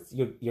reward. What is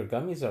your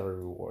gummies are a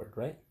reward,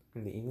 right?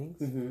 In the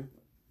evenings?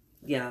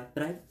 Yeah,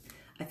 but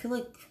I feel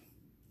like,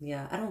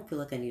 I don't feel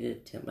like I need to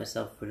tempt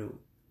myself for the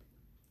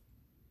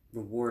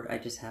reward. I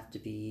just have to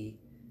be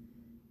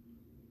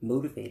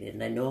motivated,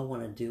 and I know I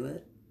want to do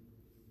it,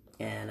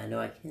 and I know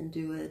I can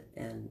do it,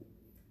 and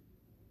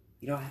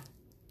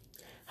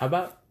How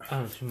about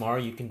tomorrow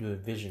you can do a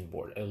vision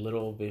board, a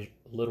literal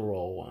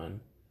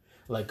one.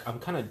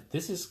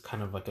 This is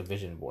kind of like a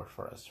vision board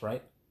for us,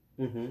 right?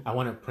 I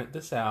want to print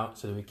this out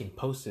so that we can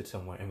post it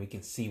somewhere and we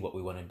can see what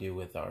we want to do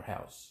with our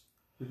house.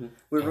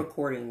 We're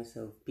recording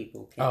so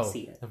people can't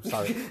see it. I'm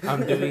sorry.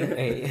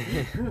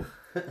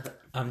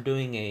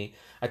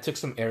 I took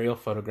some aerial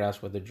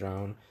photographs with a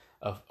drone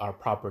of our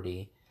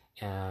property,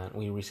 and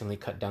we recently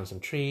cut down some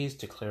trees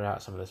to clear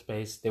out some of the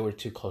space. They were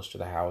too close to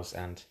the house,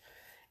 and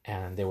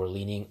they were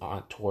leaning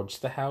on towards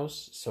the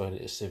house, so in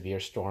a severe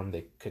storm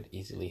they could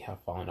easily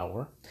have fallen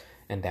over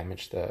and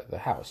damaged the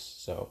house.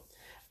 So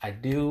I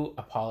do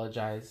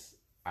apologize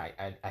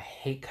I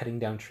hate cutting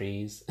down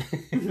trees,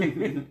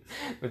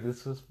 but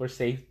this was for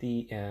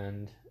safety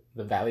and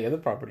the value of the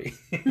property.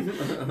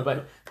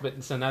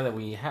 but so now that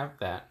we have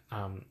that,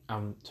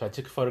 so I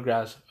took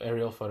photographs,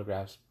 aerial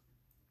photographs.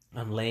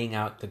 I'm laying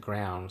out the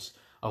grounds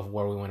of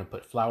where we want to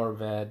put flower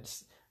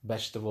beds,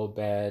 vegetable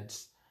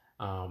beds,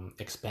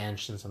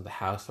 expansions of the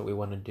house that we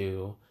want to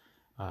do,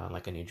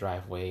 like a new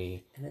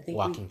driveway, And I think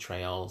walking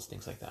trails,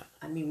 things like that.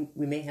 I mean,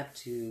 we may have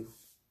to.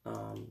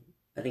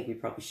 I think we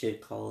probably should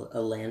call a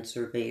land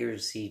surveyor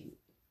to see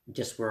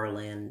just where our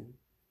land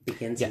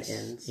begins and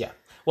ends. Yeah.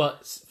 Well,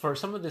 for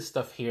some of this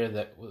stuff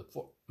here,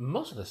 for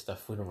most of the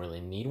stuff, we don't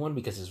really need one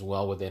because it's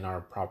well within our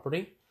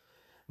property.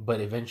 But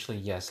eventually,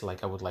 yes,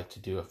 like I would like to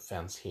do a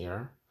fence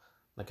here,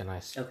 like a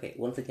nice. Okay.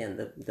 Once again,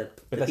 the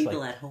But people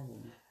like, at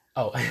home.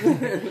 oh,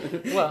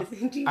 well,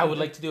 I would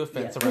like to do a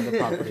fence around the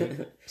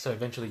property. So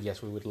eventually,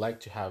 yes, we would like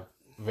to have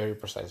very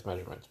precise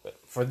measurements. But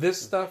for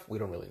this stuff, we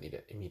don't really need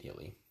it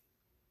immediately.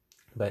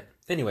 But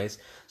anyways,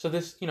 so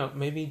this,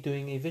 maybe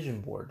doing a vision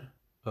board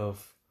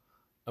of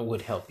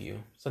would help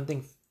you.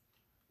 Something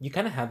you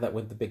kind of have that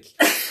with the big.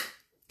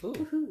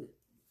 Ooh.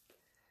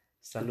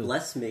 Salud.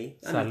 Bless me.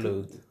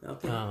 Salud.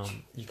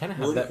 Okay. You kind of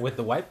have that with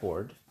the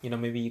whiteboard.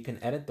 Maybe you can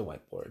edit the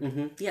whiteboard.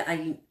 Mm-hmm. Yeah,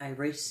 I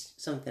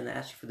erased something. I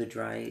asked you for the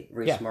dry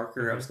erase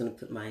marker. Mm-hmm. I was going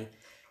to put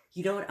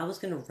you know what? I was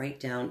going to write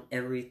down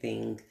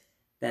everything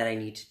that I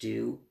need to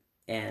do,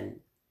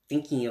 and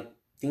thinking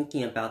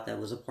about that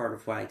was a part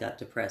of why I got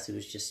depressed. It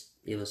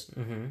was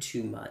mm-hmm.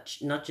 too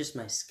much. Not just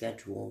my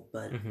schedule,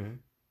 but mm-hmm.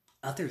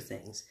 other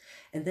things.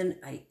 And then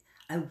I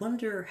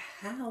wonder,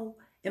 how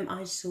am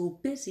I so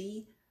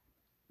busy,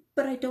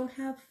 but I don't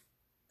have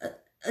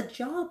a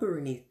job or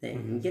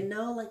anything?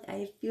 Mm-hmm. Like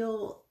I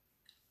feel,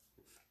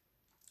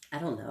 I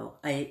don't know.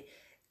 I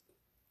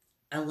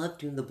love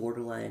doing the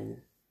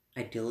Borderline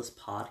Idealist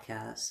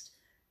podcast,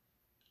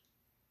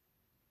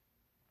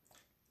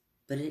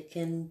 but it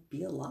can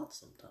be a lot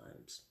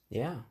sometimes.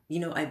 Yeah.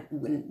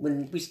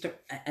 When we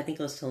start, I think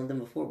I was telling them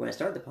before, when I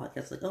started the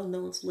podcast, like, oh,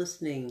 no one's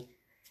listening.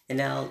 And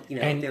now,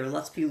 there are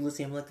lots of people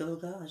listening. I'm like, oh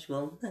gosh,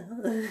 well.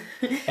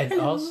 And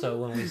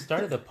also, when we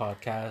started the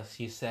podcast,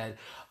 you said,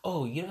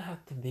 oh, you don't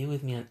have to be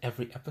with me on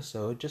every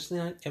episode. Just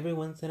every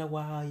once in a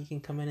while, you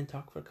can come in and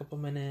talk for a couple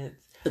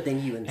minutes. But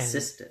then you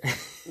insisted.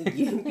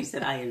 You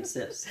said, I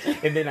insist.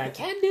 And then I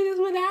can't do this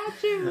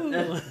without you.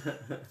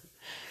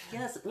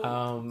 Yes.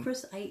 Well,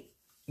 Chris,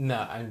 No,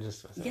 I'm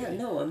just. Yeah,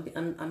 no,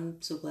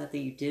 I'm so glad that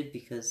you did,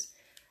 because,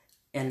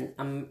 and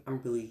I'm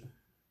really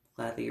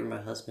glad that you're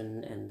my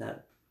husband and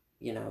that,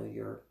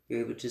 you're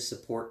able to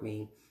support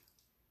me.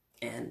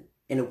 And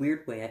in a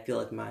weird way, I feel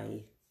like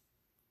my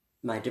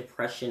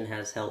depression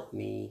has helped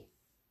me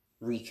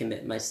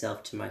recommit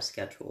myself to my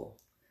schedule.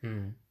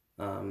 I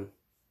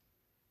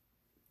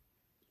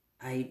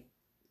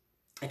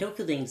don't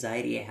feel the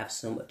anxiety. I have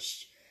so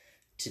much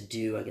to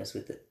do, I guess,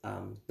 with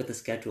the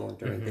schedule and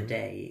during the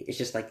day. It's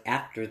just like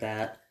after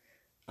that,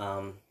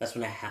 that's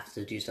when I have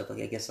to do stuff,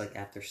 like I guess like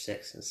after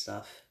 6 and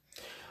stuff.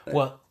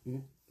 But,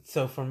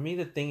 so for me,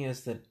 the thing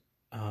is that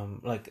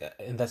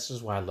and that's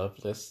just why I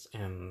love lists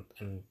and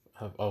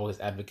have always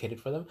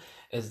advocated for them,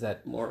 is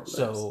that more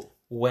so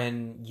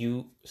when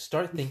you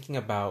start thinking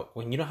about,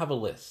 when you don't have a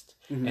list,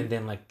 and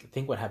then I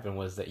think what happened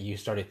was that you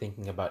started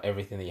thinking about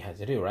everything that you had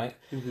to do, right?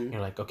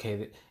 You're like,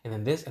 okay, and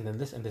then this, and then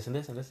this, and this, and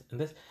this, and this, and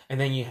this, and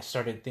then you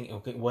started thinking,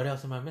 okay, what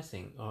else am I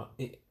missing?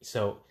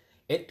 So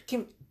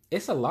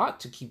it's a lot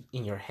to keep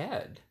in your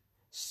head.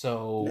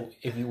 So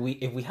if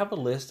we have a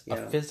list,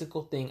 a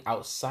physical thing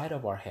outside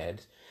of our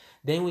head,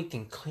 then we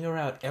can clear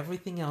out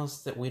everything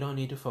else that we don't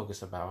need to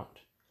focus about,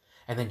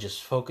 and then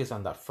just focus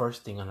on that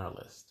first thing on our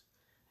list.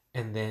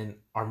 And then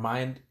our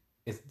mind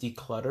is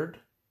decluttered,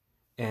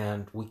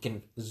 and we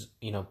can,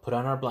 put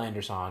on our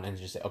blinders on and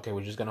just say, okay,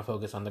 we're just going to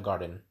focus on the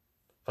garden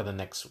for the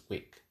next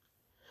week.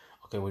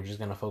 Okay, we're just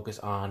going to focus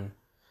on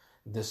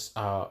this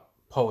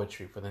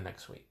poetry for the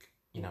next week,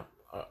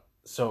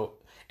 So,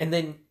 and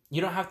then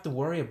you don't have to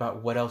worry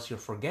about what else you're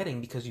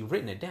forgetting because you've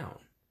written it down,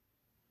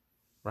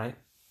 right?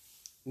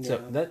 Yeah.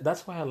 So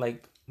that's why I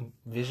like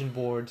vision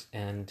boards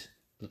and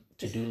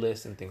to-do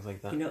lists and things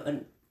like that.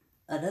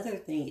 Another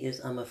thing is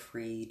I'm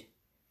afraid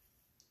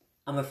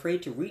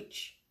to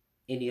reach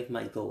any of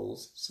my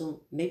goals.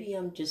 So maybe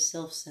I'm just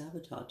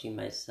self-sabotaging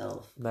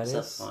myself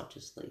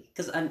subconsciously.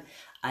 Because I'm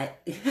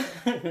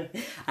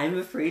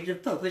afraid to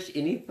publish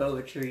any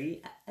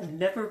poetry. I've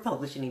never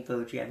published any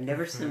poetry. I've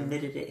never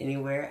submitted it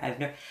anywhere. I've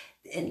never,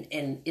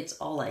 and it's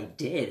all I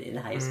did in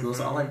high school. It's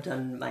all I've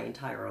done my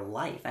entire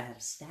life. I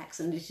have stacks,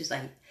 and it's just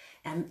I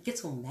get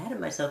so mad at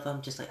myself.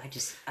 I'm just like I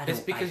don't. It's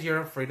because you're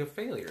afraid of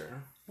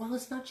failure. Well,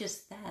 it's not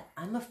just that.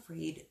 I'm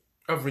afraid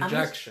of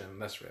rejection.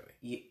 That's really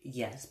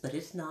yes, but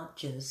it's not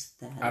just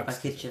that. If I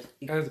could just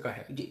go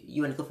ahead.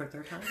 You want to go for a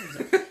third time?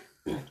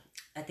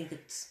 I think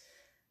it's.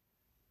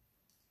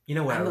 You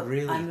know what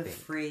I'm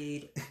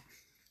afraid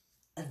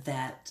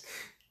that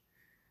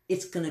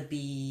it's gonna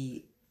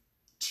be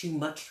too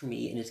much for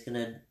me, and it's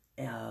gonna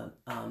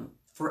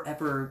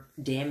forever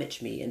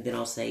damage me, and then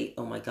I'll say,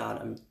 "Oh my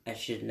God, I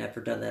should have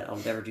never done that. I'll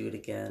never do it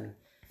again."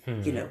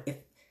 You know, if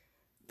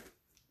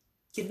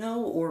you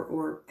know,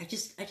 or I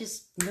just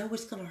know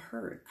it's gonna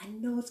hurt. I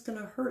know it's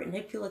gonna hurt, and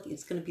I feel like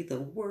it's gonna be the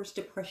worst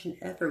depression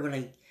ever when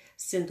I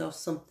send off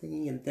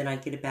something and then I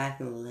get it back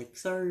and I'm like,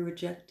 sorry,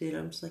 rejected.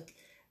 I'm just like,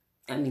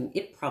 I mean,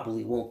 it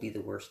probably won't be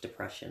the worst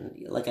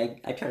depression. Like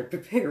I try to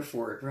prepare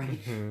for it, right,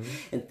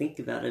 and think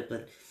about it,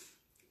 but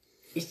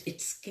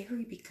it's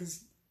scary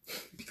because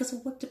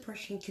of what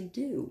depression can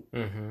do.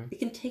 It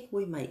can take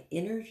away my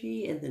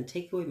energy and then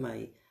take away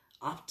my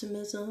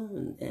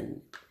optimism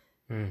and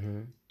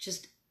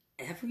just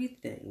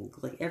everything.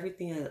 Like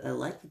everything I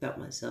like about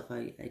myself,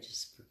 I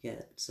just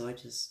forget. So I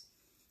just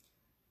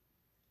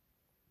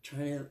try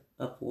to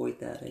avoid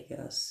that, I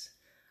guess.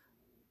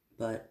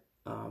 But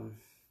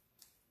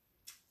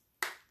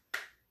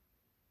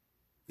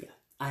yeah,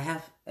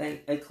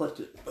 I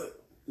collected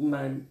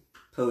my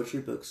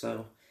poetry books,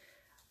 so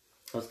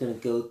I was gonna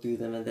go through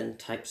them and then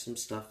type some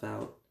stuff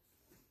out.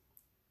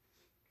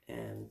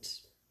 And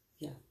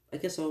yeah, I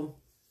guess I'll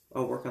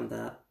work on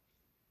that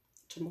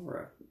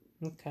tomorrow.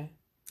 Okay.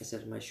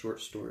 Instead of my short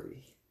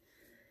story.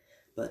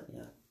 But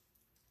yeah.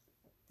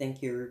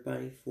 Thank you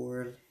everybody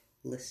for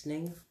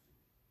listening.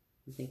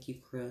 Thank you,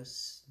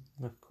 Chris.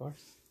 Of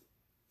course.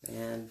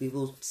 And we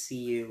will see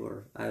you,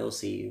 or I will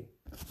see you.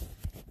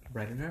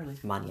 Bright and early.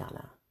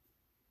 Mañana.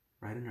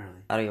 Bright and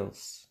early.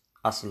 Adios.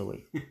 Hasta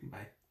luego.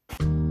 Bye.